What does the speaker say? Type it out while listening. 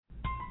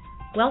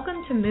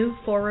Welcome to Move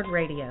Forward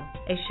Radio,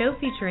 a show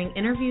featuring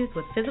interviews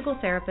with physical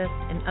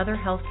therapists and other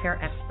healthcare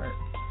experts.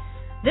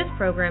 This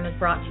program is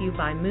brought to you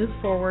by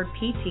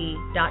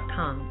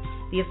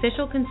MoveForwardPT.com, the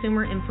official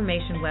consumer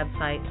information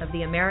website of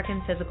the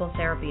American Physical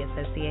Therapy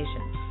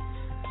Association.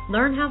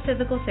 Learn how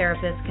physical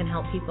therapists can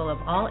help people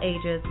of all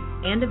ages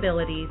and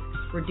abilities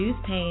reduce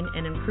pain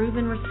and improve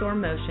and restore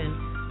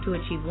motion to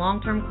achieve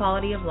long-term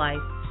quality of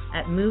life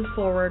at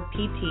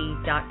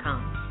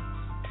MoveForwardPT.com.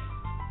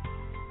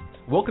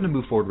 Welcome to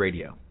Move Forward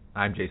Radio.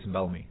 I'm Jason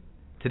Bellamy.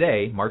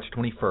 Today, March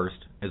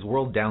 21st, is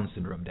World Down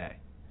Syndrome Day.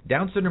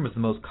 Down syndrome is the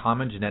most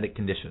common genetic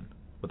condition,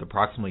 with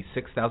approximately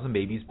 6,000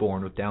 babies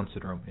born with Down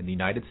syndrome in the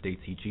United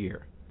States each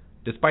year.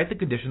 Despite the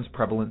condition's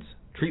prevalence,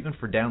 treatment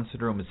for Down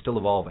syndrome is still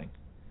evolving.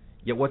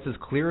 Yet what's as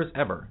clear as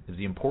ever is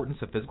the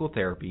importance of physical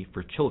therapy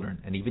for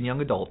children and even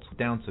young adults with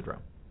Down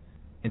syndrome.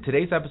 In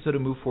today's episode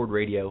of Move Forward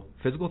Radio,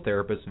 physical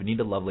therapist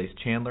Vanita Lovelace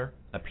Chandler,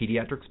 a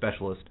pediatric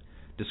specialist,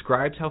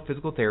 describes how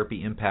physical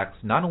therapy impacts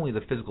not only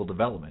the physical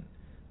development,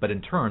 but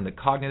in turn the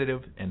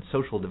cognitive and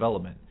social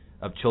development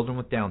of children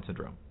with Down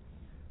syndrome.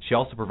 She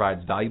also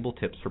provides valuable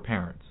tips for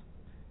parents.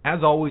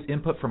 As always,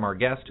 input from our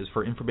guest is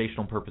for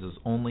informational purposes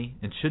only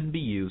and shouldn't be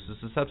used as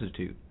a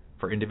substitute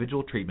for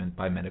individual treatment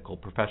by a medical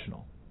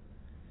professional.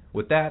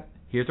 With that,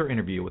 here's our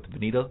interview with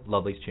Vanita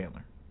Lovelace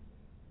Chandler.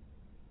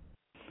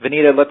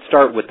 Vanita, let's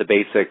start with the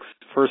basics.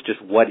 First,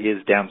 just what is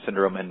Down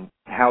syndrome and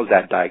how is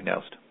that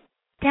diagnosed?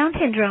 Down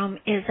syndrome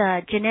is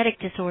a genetic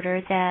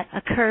disorder that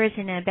occurs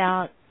in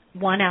about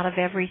 1 out of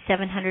every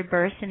 700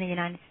 births in the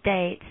United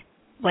States.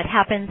 What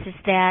happens is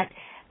that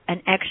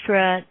an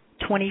extra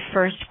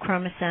 21st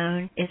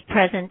chromosome is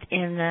present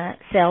in the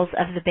cells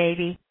of the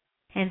baby,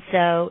 and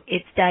so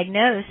it's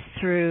diagnosed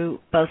through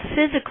both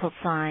physical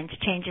signs,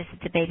 changes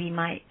that the baby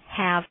might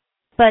have,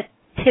 but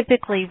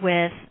typically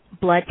with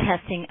blood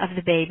testing of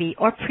the baby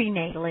or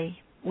prenatally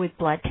with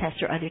blood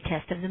tests or other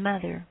tests of the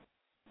mother.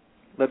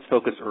 Let's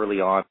focus early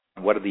on.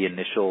 What are the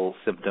initial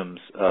symptoms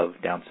of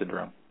Down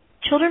syndrome?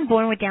 Children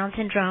born with Down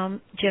syndrome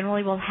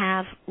generally will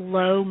have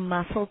low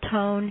muscle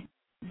tone.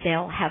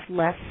 They'll have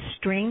less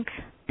strength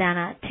than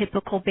a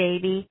typical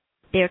baby.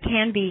 There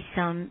can be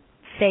some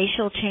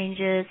facial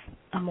changes,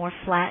 a more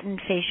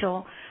flattened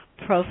facial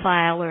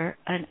profile or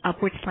an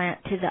upward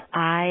slant to the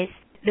eyes.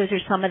 Those are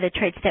some of the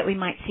traits that we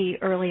might see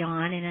early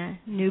on in a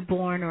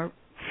newborn or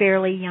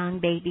fairly young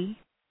baby.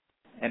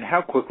 And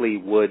how quickly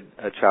would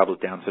a child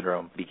with Down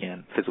syndrome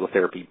begin physical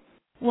therapy?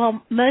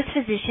 Well, most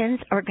physicians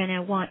are going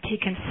to want to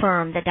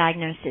confirm the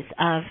diagnosis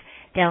of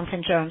Down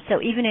syndrome.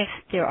 So even if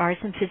there are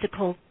some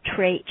physical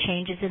trait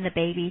changes in the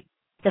baby,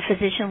 the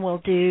physician will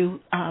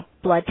do a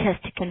blood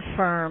test to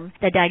confirm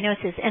the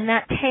diagnosis. And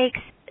that takes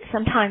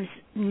sometimes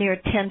near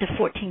 10 to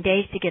 14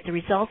 days to get the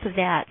results of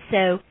that.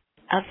 So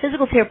a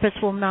physical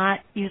therapist will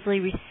not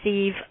usually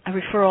receive a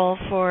referral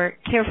for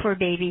care for a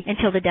baby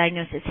until the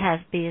diagnosis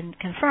has been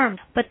confirmed.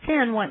 But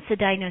then once the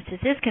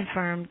diagnosis is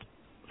confirmed,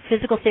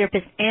 physical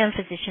therapists and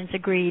physicians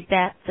agree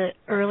that the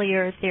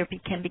earlier therapy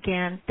can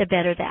begin, the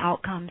better the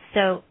outcome.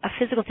 So a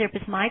physical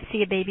therapist might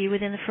see a baby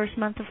within the first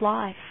month of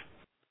life.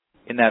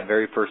 In that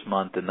very first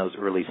month, in those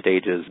early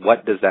stages,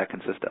 what does that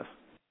consist of?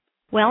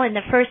 Well, in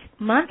the first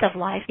month of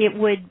life, it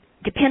would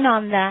depend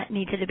on the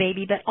needs of the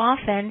baby, but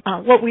often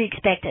what we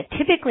expect a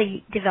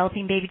typically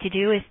developing baby to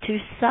do is to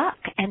suck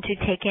and to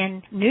take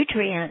in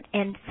nutrient.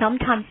 And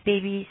sometimes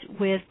babies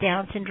with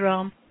Down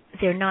syndrome,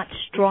 they're not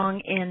strong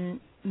in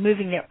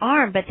moving their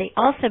arm, but they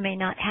also may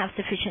not have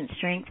sufficient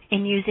strength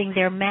in using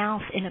their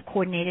mouth in a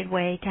coordinated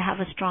way to have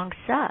a strong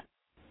suck.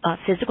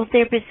 Physical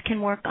therapists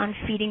can work on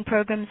feeding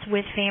programs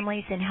with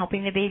families and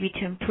helping the baby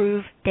to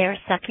improve their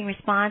sucking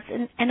response,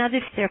 and other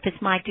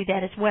therapists might do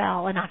that as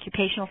well. An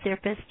occupational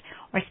therapist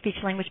or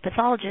speech-language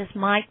pathologist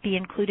might be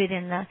included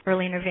in the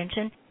early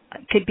intervention.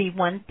 It could be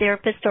one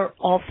therapist or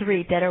all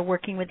three that are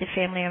working with the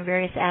family on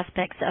various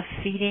aspects of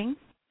feeding.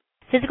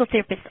 Physical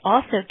therapists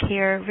also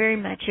care very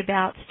much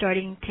about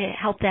starting to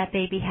help that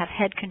baby have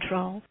head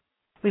control.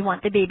 We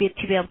want the baby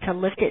to be able to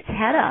lift its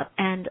head up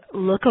and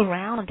look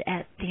around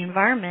at the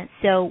environment.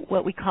 So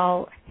what we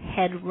call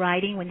head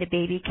riding, when the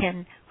baby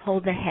can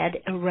hold the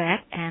head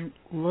erect and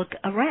look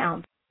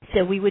around.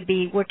 So we would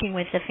be working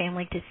with the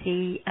family to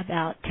see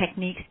about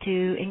techniques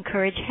to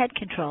encourage head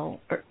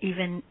control, or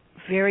even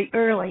very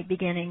early,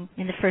 beginning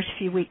in the first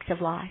few weeks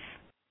of life.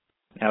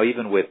 Now,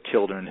 even with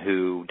children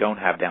who don't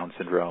have Down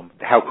syndrome,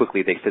 how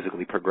quickly they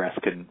physically progress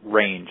can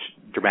range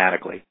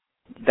dramatically.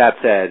 That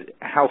said,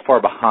 how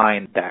far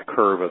behind that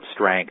curve of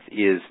strength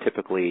is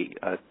typically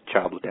a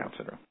child with Down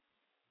syndrome?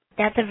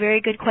 That's a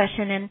very good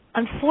question, and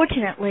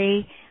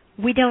unfortunately,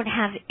 we don't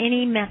have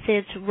any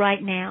methods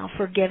right now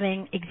for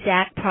giving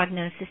exact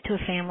prognosis to a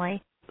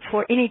family.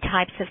 For any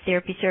types of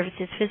therapy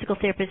services, physical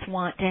therapists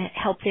want to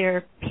help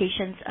their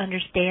patients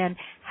understand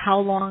how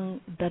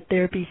long the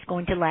therapy is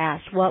going to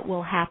last, what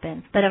will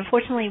happen. But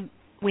unfortunately,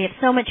 we have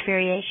so much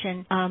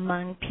variation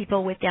among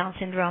people with Down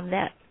syndrome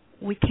that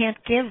we can't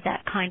give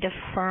that kind of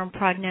firm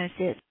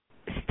prognosis.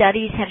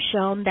 Studies have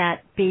shown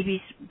that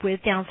babies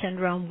with Down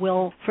syndrome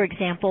will, for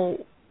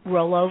example,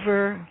 roll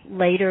over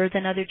later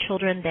than other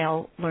children.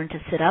 They'll learn to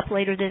sit up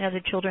later than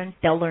other children.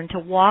 They'll learn to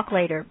walk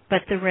later,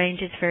 but the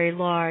range is very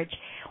large.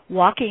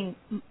 Walking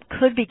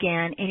could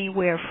begin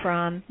anywhere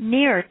from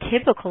near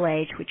typical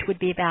age, which would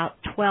be about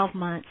 12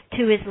 months,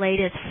 to as late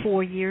as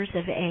 4 years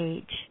of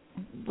age.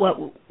 What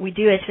we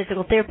do as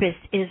physical therapists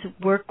is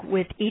work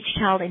with each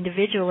child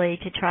individually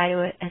to try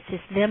to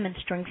assist them in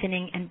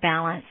strengthening and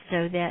balance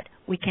so that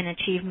we can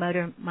achieve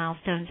motor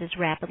milestones as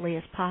rapidly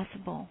as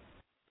possible.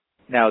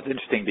 Now, it's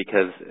interesting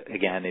because,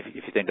 again, if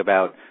you think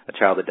about a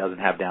child that doesn't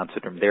have Down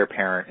syndrome, their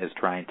parent is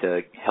trying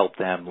to help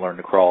them learn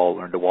to crawl,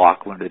 learn to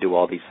walk, learn to do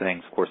all these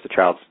things. Of course, the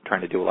child's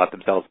trying to do a lot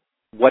themselves.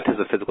 What does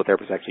a physical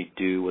therapist actually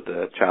do with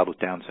a child with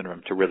Down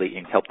syndrome to really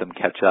help them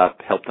catch up,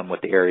 help them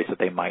with the areas that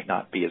they might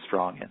not be as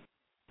strong in?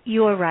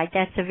 You're right.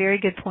 That's a very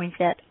good point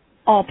that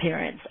all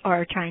parents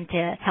are trying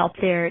to help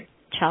their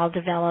child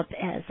develop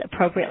as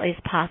appropriately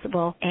as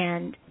possible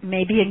and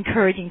maybe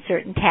encouraging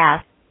certain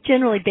tasks.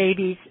 Generally,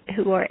 babies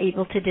who are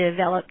able to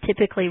develop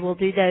typically will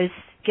do those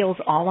skills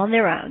all on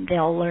their own.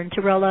 They'll learn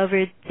to roll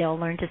over, they'll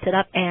learn to sit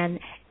up, and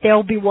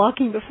they'll be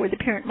walking before the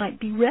parent might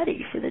be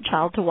ready for the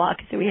child to walk.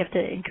 So we have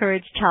to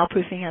encourage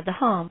childproofing of the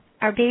home.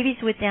 Our babies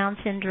with Down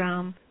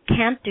syndrome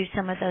can't do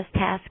some of those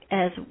tasks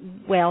as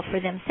well for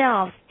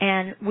themselves,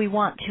 and we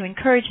want to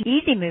encourage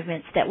easy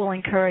movements that will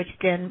encourage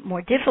then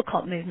more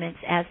difficult movements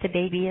as the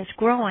baby is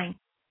growing.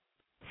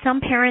 Some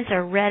parents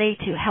are ready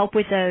to help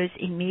with those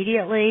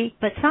immediately,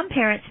 but some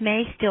parents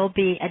may still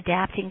be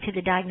adapting to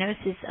the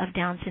diagnosis of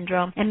Down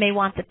syndrome and may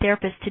want the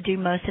therapist to do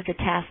most of the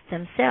tasks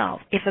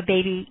themselves. If a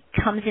baby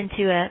comes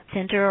into a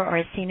center or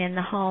is seen in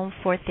the home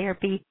for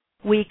therapy,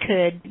 we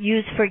could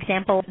use, for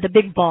example, the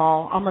big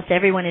ball. Almost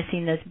everyone has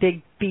seen those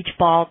big beach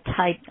ball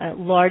type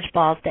large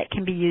balls that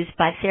can be used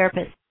by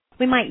therapists.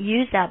 We might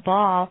use that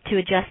ball to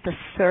adjust the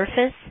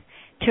surface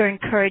to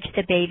encourage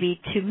the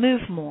baby to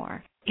move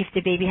more. If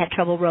the baby had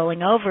trouble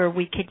rolling over,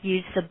 we could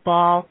use the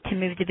ball to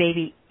move the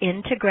baby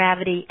into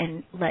gravity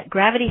and let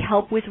gravity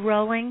help with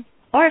rolling.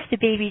 Or if the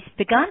baby's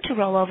begun to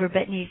roll over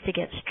but needs to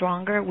get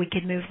stronger, we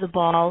could move the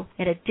ball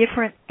at a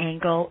different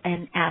angle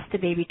and ask the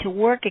baby to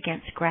work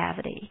against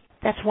gravity.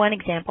 That's one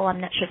example.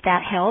 I'm not sure if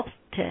that helps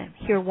to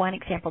hear one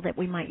example that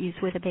we might use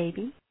with a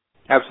baby.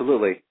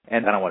 Absolutely.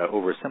 And I don't want to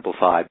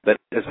oversimplify, but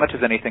as much as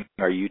anything,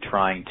 are you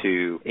trying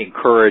to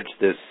encourage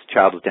this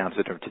child with Down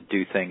syndrome to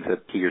do things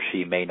that he or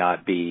she may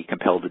not be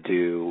compelled to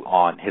do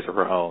on his or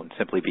her own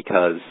simply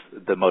because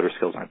the motor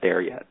skills aren't there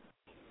yet?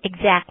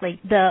 Exactly.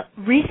 The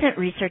recent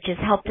research has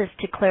helped us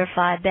to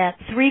clarify that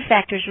 3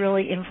 factors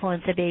really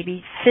influence a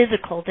baby's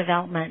physical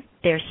development: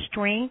 their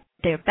strength,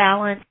 their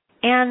balance,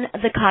 and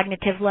the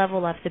cognitive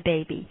level of the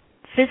baby.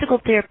 Physical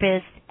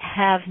therapists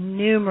have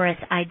numerous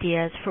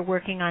ideas for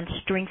working on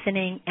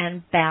strengthening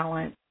and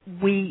balance.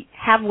 We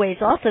have ways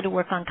also to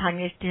work on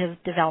cognitive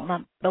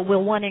development, but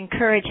we'll want to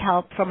encourage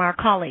help from our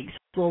colleagues.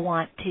 We'll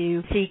want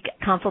to seek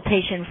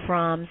consultation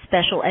from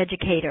special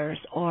educators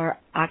or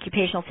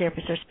occupational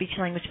therapists or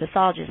speech-language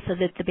pathologists so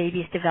that the baby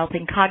is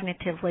developing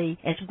cognitively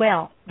as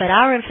well. But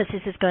our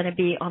emphasis is going to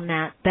be on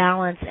that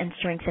balance and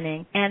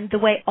strengthening. And the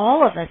way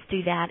all of us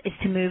do that is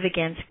to move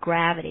against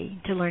gravity,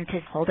 to learn to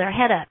hold our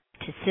head up,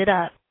 to sit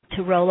up,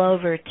 to roll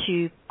over,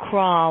 to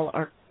crawl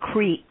or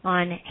creep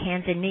on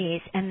hands and knees,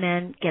 and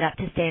then get up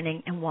to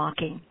standing and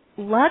walking.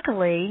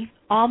 Luckily,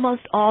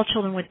 almost all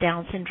children with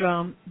Down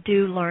syndrome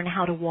do learn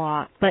how to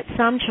walk, but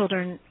some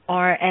children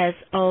are as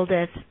old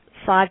as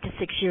 5 to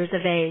 6 years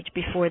of age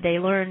before they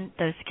learn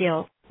those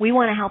skills. We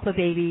want to help a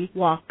baby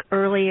walk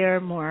earlier,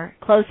 more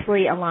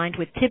closely aligned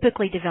with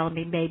typically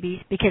developing babies,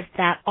 because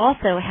that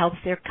also helps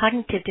their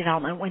cognitive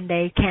development when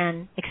they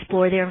can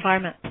explore their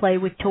environment, play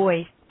with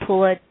toys,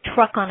 pull a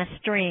truck on a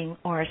string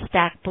or a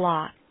stacked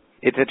block.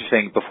 It's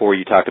interesting, before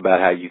you talked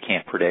about how you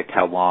can't predict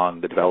how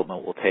long the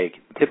development will take.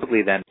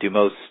 Typically then, do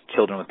most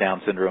children with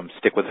Down syndrome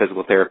stick with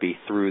physical therapy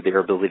through their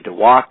ability to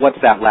walk? What's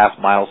that last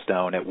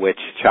milestone at which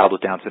a child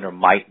with Down syndrome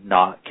might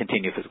not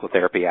continue physical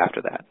therapy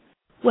after that?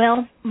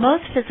 Well,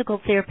 most physical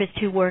therapists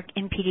who work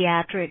in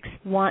pediatrics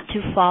want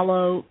to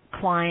follow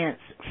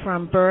clients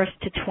from birth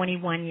to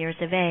 21 years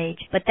of age,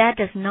 but that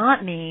does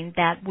not mean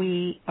that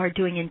we are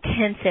doing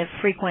intensive,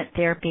 frequent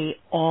therapy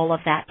all of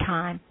that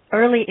time.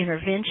 Early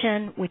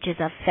intervention, which is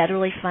a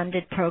federally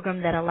funded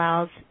program that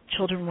allows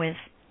children with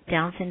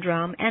Down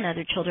syndrome and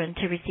other children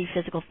to receive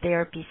physical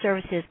therapy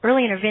services.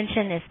 Early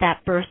intervention is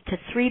that birth to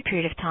 3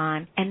 period of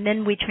time, and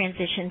then we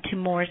transition to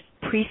more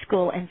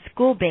preschool and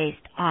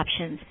school-based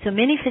options. So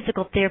many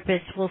physical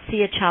therapists will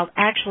see a child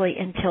actually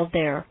until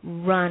they're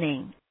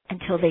running,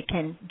 until they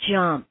can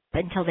jump,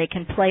 until they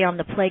can play on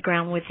the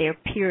playground with their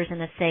peers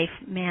in a safe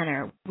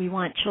manner. We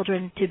want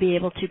children to be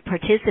able to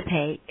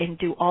participate and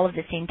do all of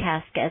the same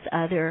tasks as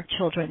other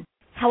children.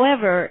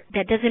 However,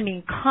 that doesn't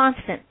mean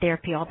constant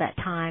therapy all that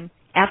time.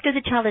 After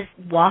the child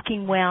is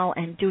walking well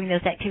and doing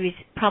those activities,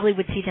 probably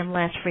would see them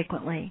less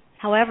frequently.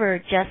 However,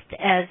 just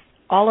as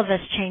all of us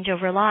change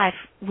over life,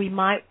 we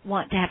might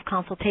want to have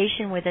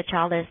consultation with a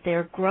child as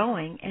they're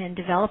growing and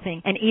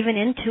developing, and even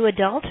into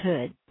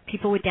adulthood.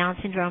 People with Down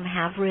syndrome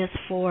have risk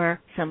for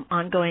some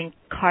ongoing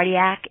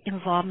cardiac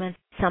involvement.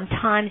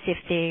 Sometimes if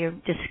they're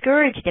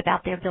discouraged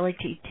about their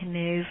ability to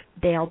move,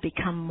 they'll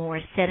become more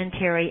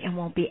sedentary and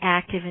won't be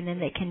active, and then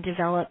they can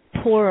develop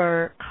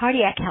poorer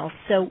cardiac health.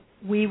 So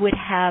we would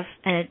have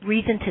a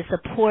reason to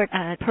support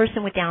a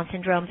person with Down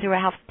syndrome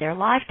throughout their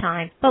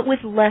lifetime, but with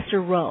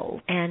lesser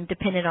role and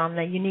dependent on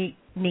the unique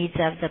needs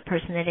of the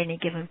person at any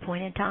given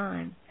point in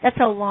time. That's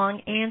a long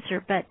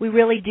answer, but we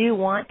really do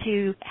want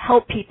to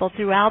help people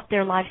throughout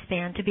their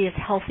lifespan to be as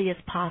healthy as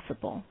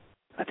possible.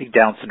 I think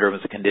Down syndrome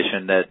is a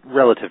condition that,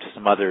 relative to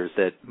some others,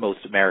 that most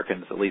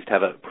Americans at least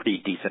have a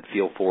pretty decent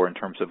feel for in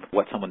terms of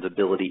what someone's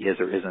ability is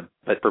or isn't.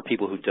 But for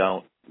people who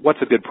don't, what's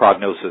a good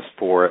prognosis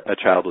for a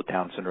child with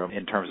Down syndrome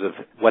in terms of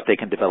what they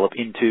can develop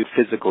into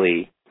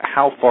physically?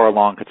 How far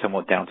along could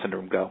someone with Down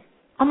syndrome go?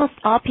 Almost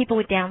all people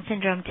with Down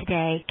syndrome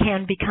today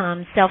can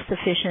become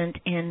self-sufficient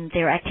in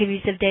their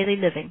activities of daily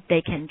living.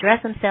 They can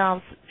dress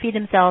themselves, feed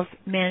themselves,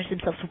 manage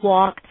themselves,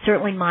 walk,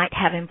 certainly might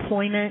have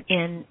employment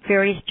in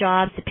various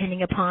jobs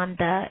depending upon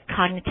the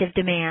cognitive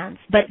demands.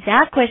 But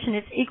that question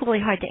is equally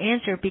hard to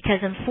answer because,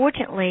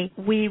 unfortunately,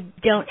 we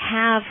don't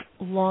have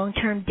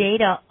long-term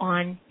data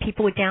on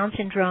people with Down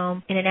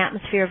syndrome in an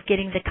atmosphere of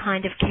getting the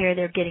kind of care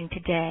they're getting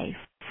today.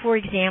 For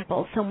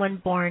example,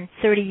 someone born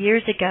 30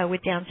 years ago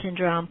with Down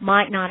syndrome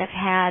might not have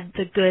had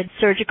the good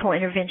surgical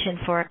intervention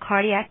for a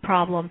cardiac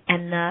problem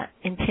and the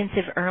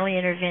intensive early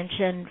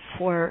intervention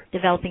for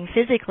developing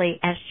physically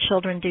as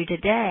children do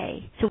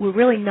today. So we're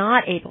really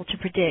not able to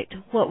predict.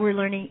 What we're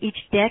learning each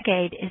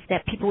decade is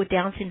that people with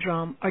Down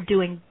syndrome are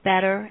doing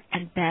better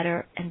and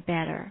better and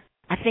better.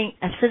 I think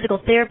as physical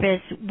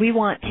therapists, we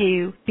want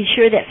to be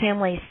sure that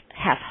families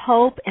have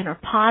hope and are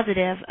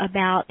positive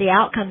about the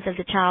outcomes of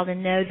the child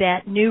and know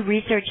that new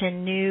research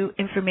and new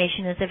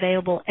information is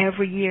available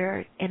every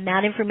year, and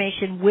that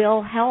information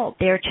will help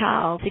their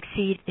child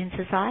succeed in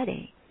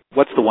society.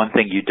 What's the one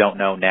thing you don't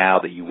know now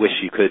that you wish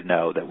you could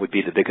know that would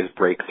be the biggest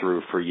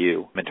breakthrough for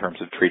you in terms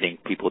of treating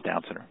people with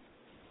Down syndrome?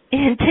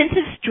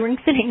 Intensive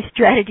strengthening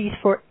strategies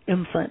for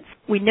infants.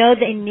 We know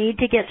they need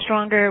to get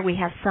stronger. We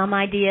have some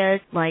ideas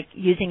like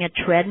using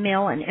a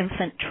treadmill, an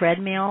infant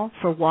treadmill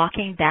for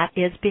walking. That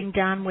is being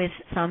done with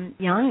some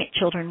young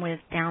children with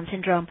Down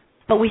syndrome.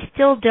 But we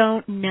still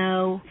don't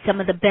know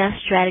some of the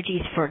best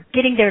strategies for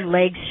getting their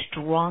legs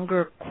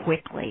stronger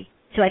quickly.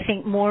 So I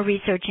think more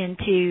research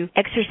into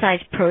exercise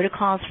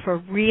protocols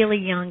for really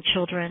young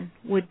children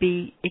would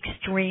be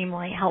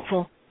extremely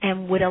helpful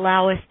and would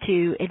allow us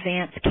to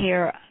advance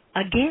care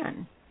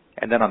again.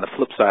 And then on the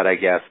flip side, I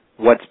guess,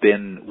 what's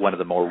been one of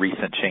the more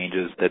recent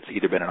changes that's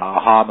either been an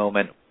aha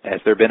moment? Has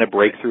there been a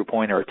breakthrough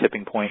point or a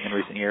tipping point in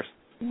recent years?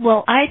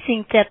 Well, I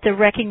think that the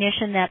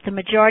recognition that the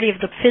majority of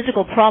the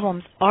physical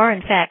problems are,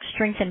 in fact,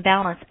 strength and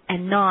balance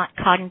and not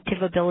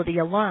cognitive ability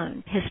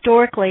alone.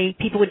 Historically,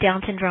 people with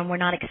Down syndrome were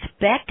not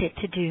expected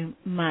to do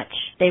much.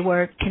 They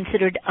were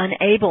considered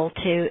unable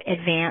to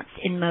advance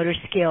in motor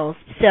skills,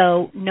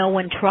 so no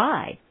one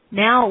tried.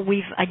 Now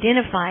we've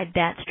identified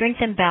that strength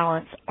and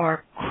balance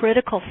are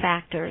critical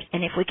factors,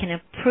 and if we can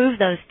improve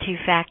those two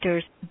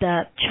factors,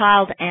 the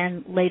child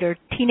and later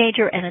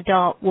teenager and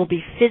adult will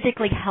be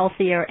physically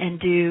healthier and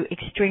do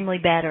extremely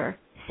better.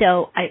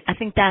 So I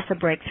think that's a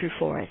breakthrough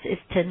for us, is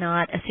to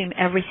not assume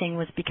everything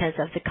was because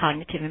of the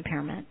cognitive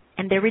impairment.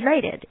 And they're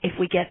related. If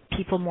we get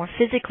people more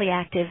physically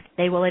active,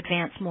 they will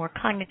advance more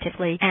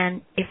cognitively.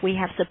 And if we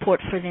have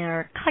support for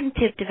their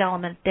cognitive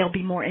development, they'll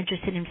be more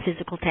interested in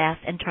physical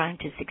tasks and trying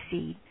to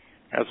succeed.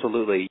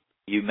 Absolutely.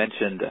 You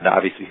mentioned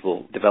obviously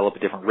people develop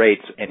at different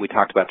rates, and we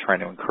talked about trying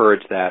to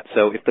encourage that.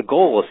 So if the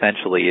goal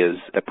essentially is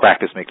that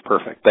practice makes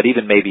perfect, but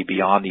even maybe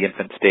beyond the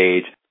infant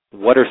stage,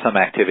 what are some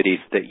activities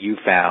that you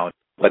found,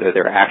 whether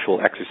they're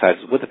actual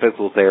exercises with a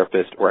physical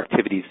therapist or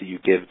activities that you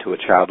give to a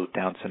child with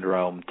Down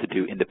syndrome to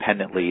do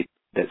independently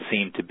that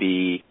seem to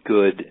be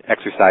good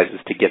exercises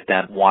to get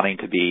them wanting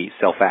to be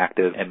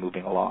self-active and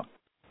moving along?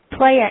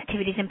 Play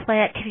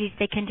activities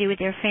they can do with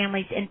their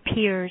families and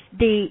peers.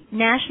 The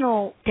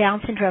National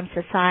Down Syndrome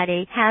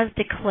Society has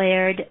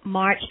declared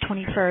March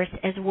 21st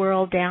as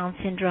World Down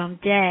Syndrome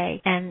Day,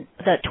 and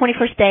the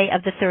 21st day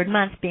of the third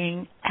month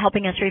being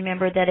helping us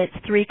remember that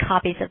it's 3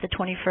 copies of the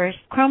 21st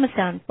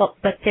chromosome. But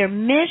their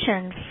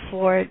mission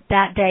for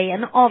that day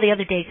and all the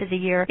other days of the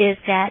year is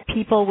that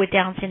people with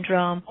Down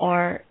syndrome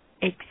are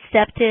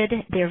accepted,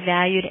 they're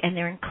valued, and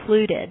they're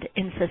included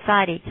in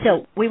society.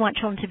 So we want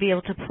children to be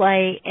able to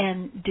play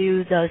and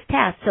do those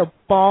tasks. So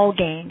ball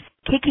games.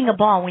 Kicking a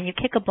ball. When you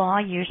kick a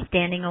ball, you're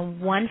standing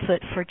on one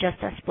foot for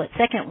just a split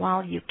second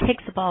while you kick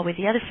the ball with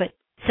the other foot.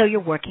 So you're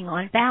working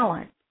on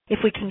balance. If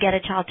we can get a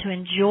child to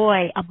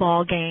enjoy a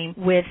ball game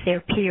with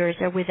their peers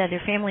or with other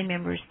family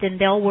members, then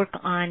they'll work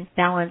on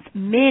balance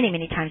many,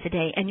 many times a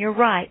day. And you're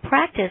right,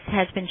 practice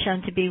has been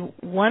shown to be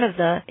one of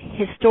the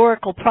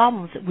historical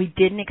problems. We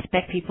didn't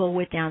expect people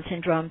with Down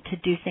syndrome to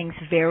do things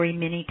very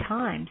many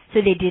times.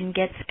 So they didn't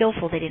get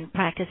skillful. They didn't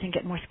practice and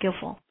get more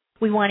skillful.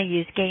 We want to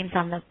use games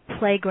on the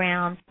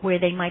playground where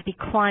they might be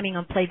climbing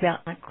on playground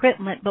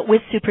equipment, but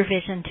with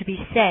supervision to be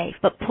safe,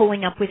 but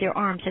pulling up with their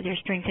arms so they're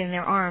strengthening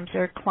their arms,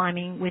 or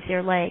climbing with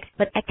their legs.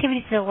 But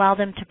activities that allow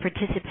them to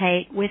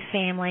participate with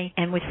family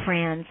and with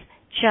friends,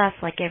 just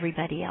like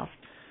everybody else.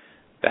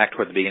 Back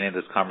toward the beginning of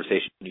this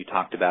conversation, you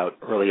talked about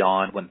early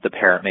on when the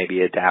parent may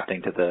be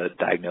adapting to the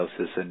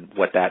diagnosis and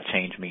what that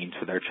change means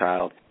for their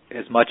child.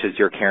 As much as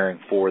you're caring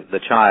for the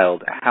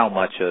child, how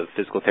much of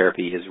physical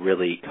therapy is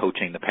really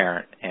coaching the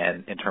parent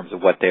and in terms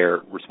of what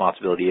their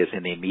responsibility is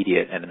in the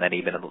immediate and then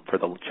even for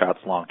the child's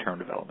long-term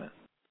development?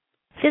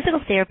 Physical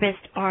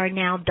therapists are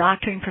now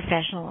doctoring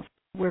professionals.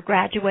 We're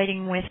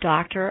graduating with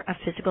Doctor of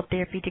Physical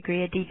Therapy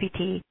degree, a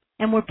DPT,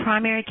 and we're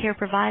primary care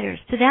providers.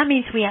 So that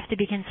means we have to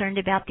be concerned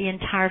about the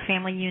entire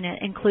family unit,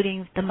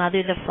 including the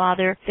mother, the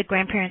father, the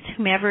grandparents,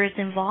 whomever is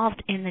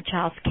involved in the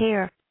child's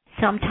care.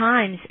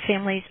 Sometimes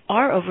families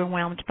are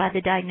overwhelmed by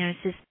the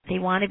diagnosis. They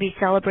want to be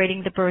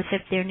celebrating the birth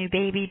of their new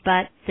baby,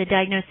 but the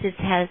diagnosis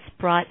has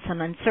brought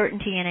some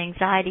uncertainty and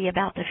anxiety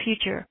about the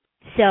future.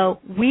 So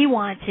we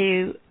want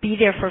to be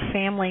there for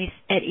families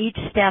at each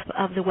step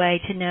of the way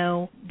to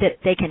know that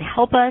they can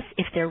help us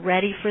if they're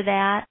ready for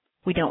that.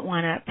 We don't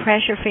want to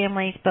pressure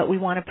families, but we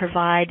want to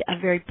provide a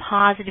very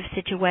positive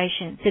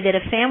situation so that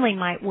a family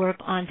might work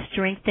on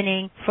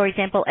strengthening. For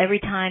example, every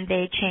time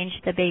they change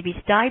the baby's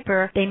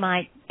diaper, they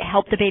might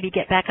help the baby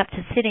get back up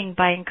to sitting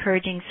by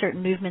encouraging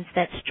certain movements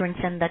that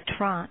strengthen the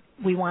trunk.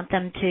 We want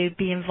them to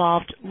be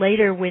involved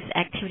later with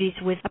activities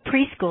with a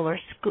preschool or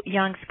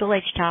young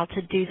school-age child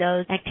to do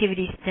those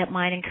activities that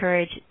might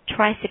encourage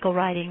tricycle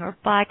riding or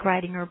bike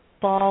riding or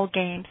ball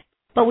games.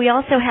 But we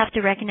also have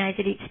to recognize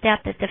at each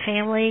step that the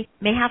family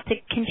may have to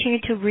continue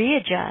to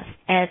readjust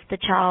as the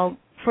child,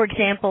 for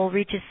example,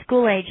 reaches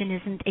school age and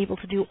isn't able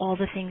to do all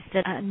the things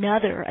that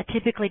a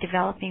typically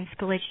developing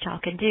school age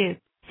child can do.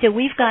 So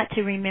we've got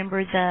to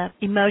remember the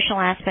emotional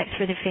aspects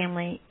for the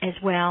family as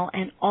well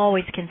and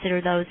always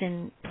consider those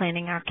in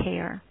planning our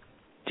care.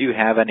 Do you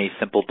have any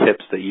simple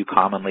tips that you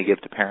commonly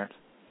give to parents?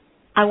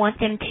 I want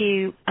them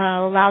to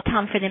allow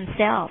time for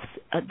themselves.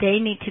 They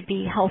need to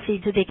be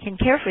healthy so they can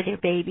care for their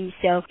baby.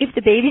 So if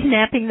the baby's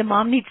napping, the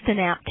mom needs to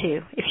nap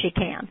too, if she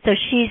can. So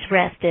she's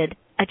rested.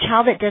 A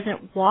child that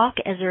doesn't walk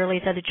as early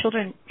as other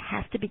children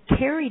has to be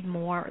carried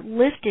more,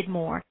 lifted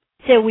more.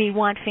 So we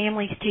want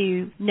families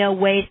to know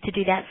ways to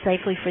do that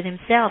safely for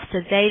themselves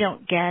so they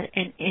don't get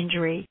an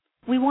injury.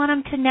 We want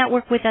them to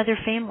network with other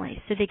families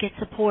so they get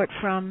support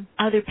from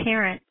other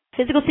parents.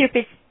 Physical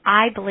therapists,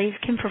 I believe,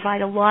 can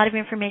provide a lot of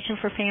information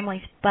for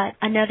families, but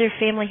another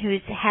family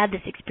who's had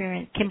this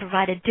experience can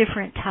provide a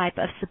different type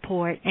of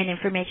support and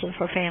information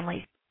for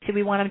families. So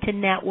we want them to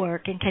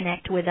network and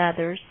connect with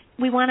others.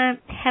 We want to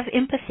have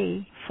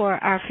empathy for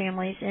our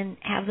families and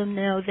have them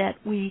know that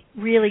we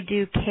really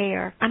do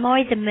care. I'm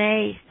always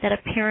amazed that a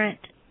parent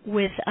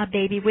with a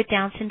baby with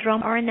Down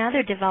syndrome or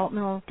another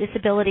developmental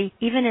disability,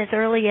 even as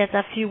early as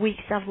a few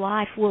weeks of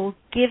life, will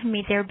give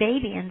me their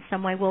baby in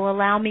some way, will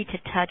allow me to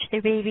touch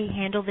their baby,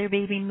 handle their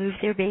baby, move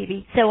their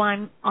baby. So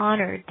I'm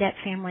honored that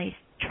families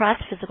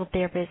trust physical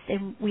therapists,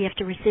 and we have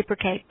to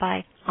reciprocate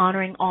by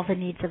honoring all the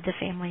needs of the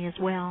family as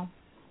well.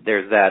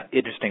 There's that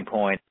interesting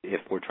point, if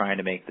we're trying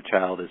to make the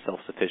child as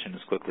self-sufficient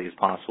as quickly as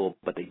possible,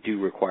 but they do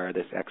require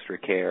this extra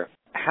care.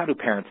 How do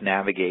parents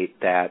navigate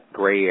that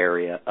gray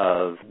area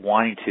of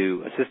wanting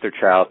to assist their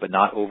child but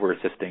not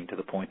over-assisting to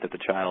the point that the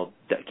child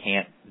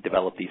can't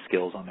develop these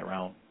skills on their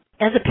own?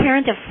 As a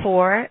parent of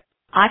 4,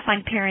 I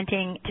find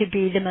parenting to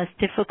be the most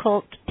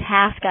difficult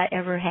task I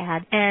ever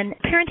had. And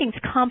parenting's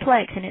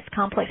complex, and it's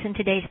complex in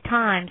today's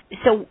times.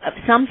 So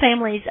some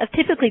families of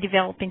typically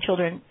developing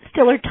children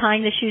still are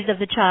tying the shoes of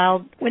the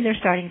child when they're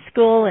starting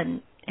school,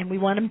 and we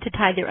want them to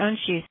tie their own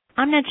shoes.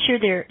 I'm not sure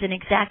there's an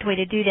exact way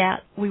to do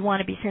that. We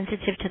want to be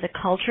sensitive to the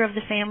culture of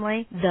the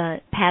family,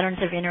 the patterns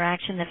of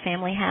interaction the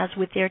family has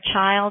with their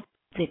child,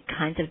 the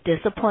kinds of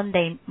discipline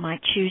they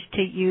might choose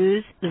to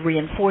use, the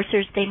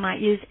reinforcers they might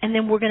use, and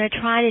then we're going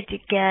to try to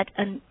get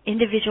an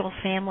individual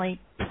family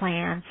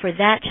plan for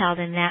that child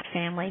and that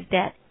family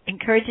that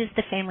encourages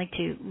the family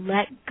to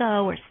let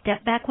go or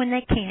step back when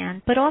they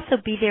can, but also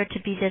be there to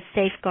be the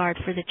safeguard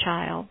for the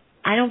child.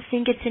 I don't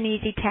think it's an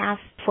easy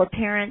task for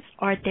parents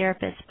or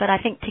therapists, but I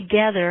think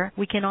together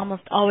we can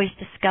almost always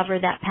discover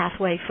that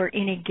pathway for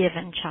any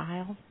given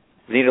child.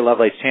 Zenita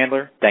Lovelace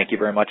Chandler, thank you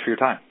very much for your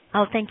time.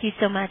 Oh, thank you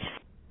so much.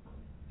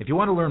 If you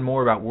want to learn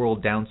more about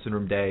World Down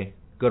Syndrome Day,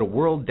 go to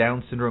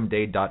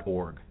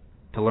worlddownsyndromeday.org.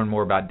 To learn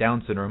more about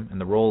Down syndrome and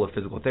the role of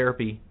physical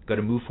therapy, go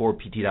to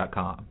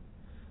moveforwardpt.com.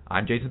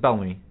 I'm Jason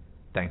Bellamy.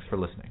 Thanks for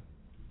listening.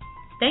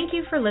 Thank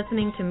you for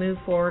listening to Move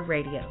Forward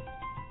Radio.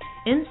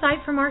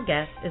 Insight from our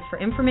guests is for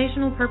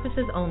informational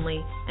purposes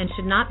only and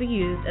should not be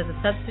used as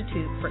a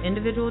substitute for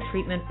individual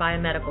treatment by a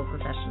medical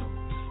professional.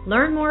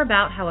 Learn more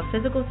about how a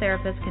physical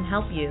therapist can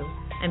help you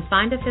and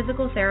find a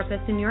physical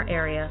therapist in your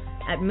area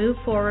at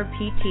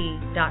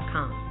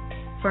moveforwardpt.com.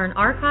 For an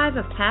archive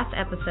of past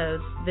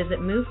episodes, visit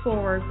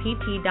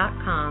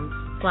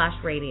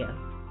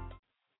moveforwardpt.com/radio.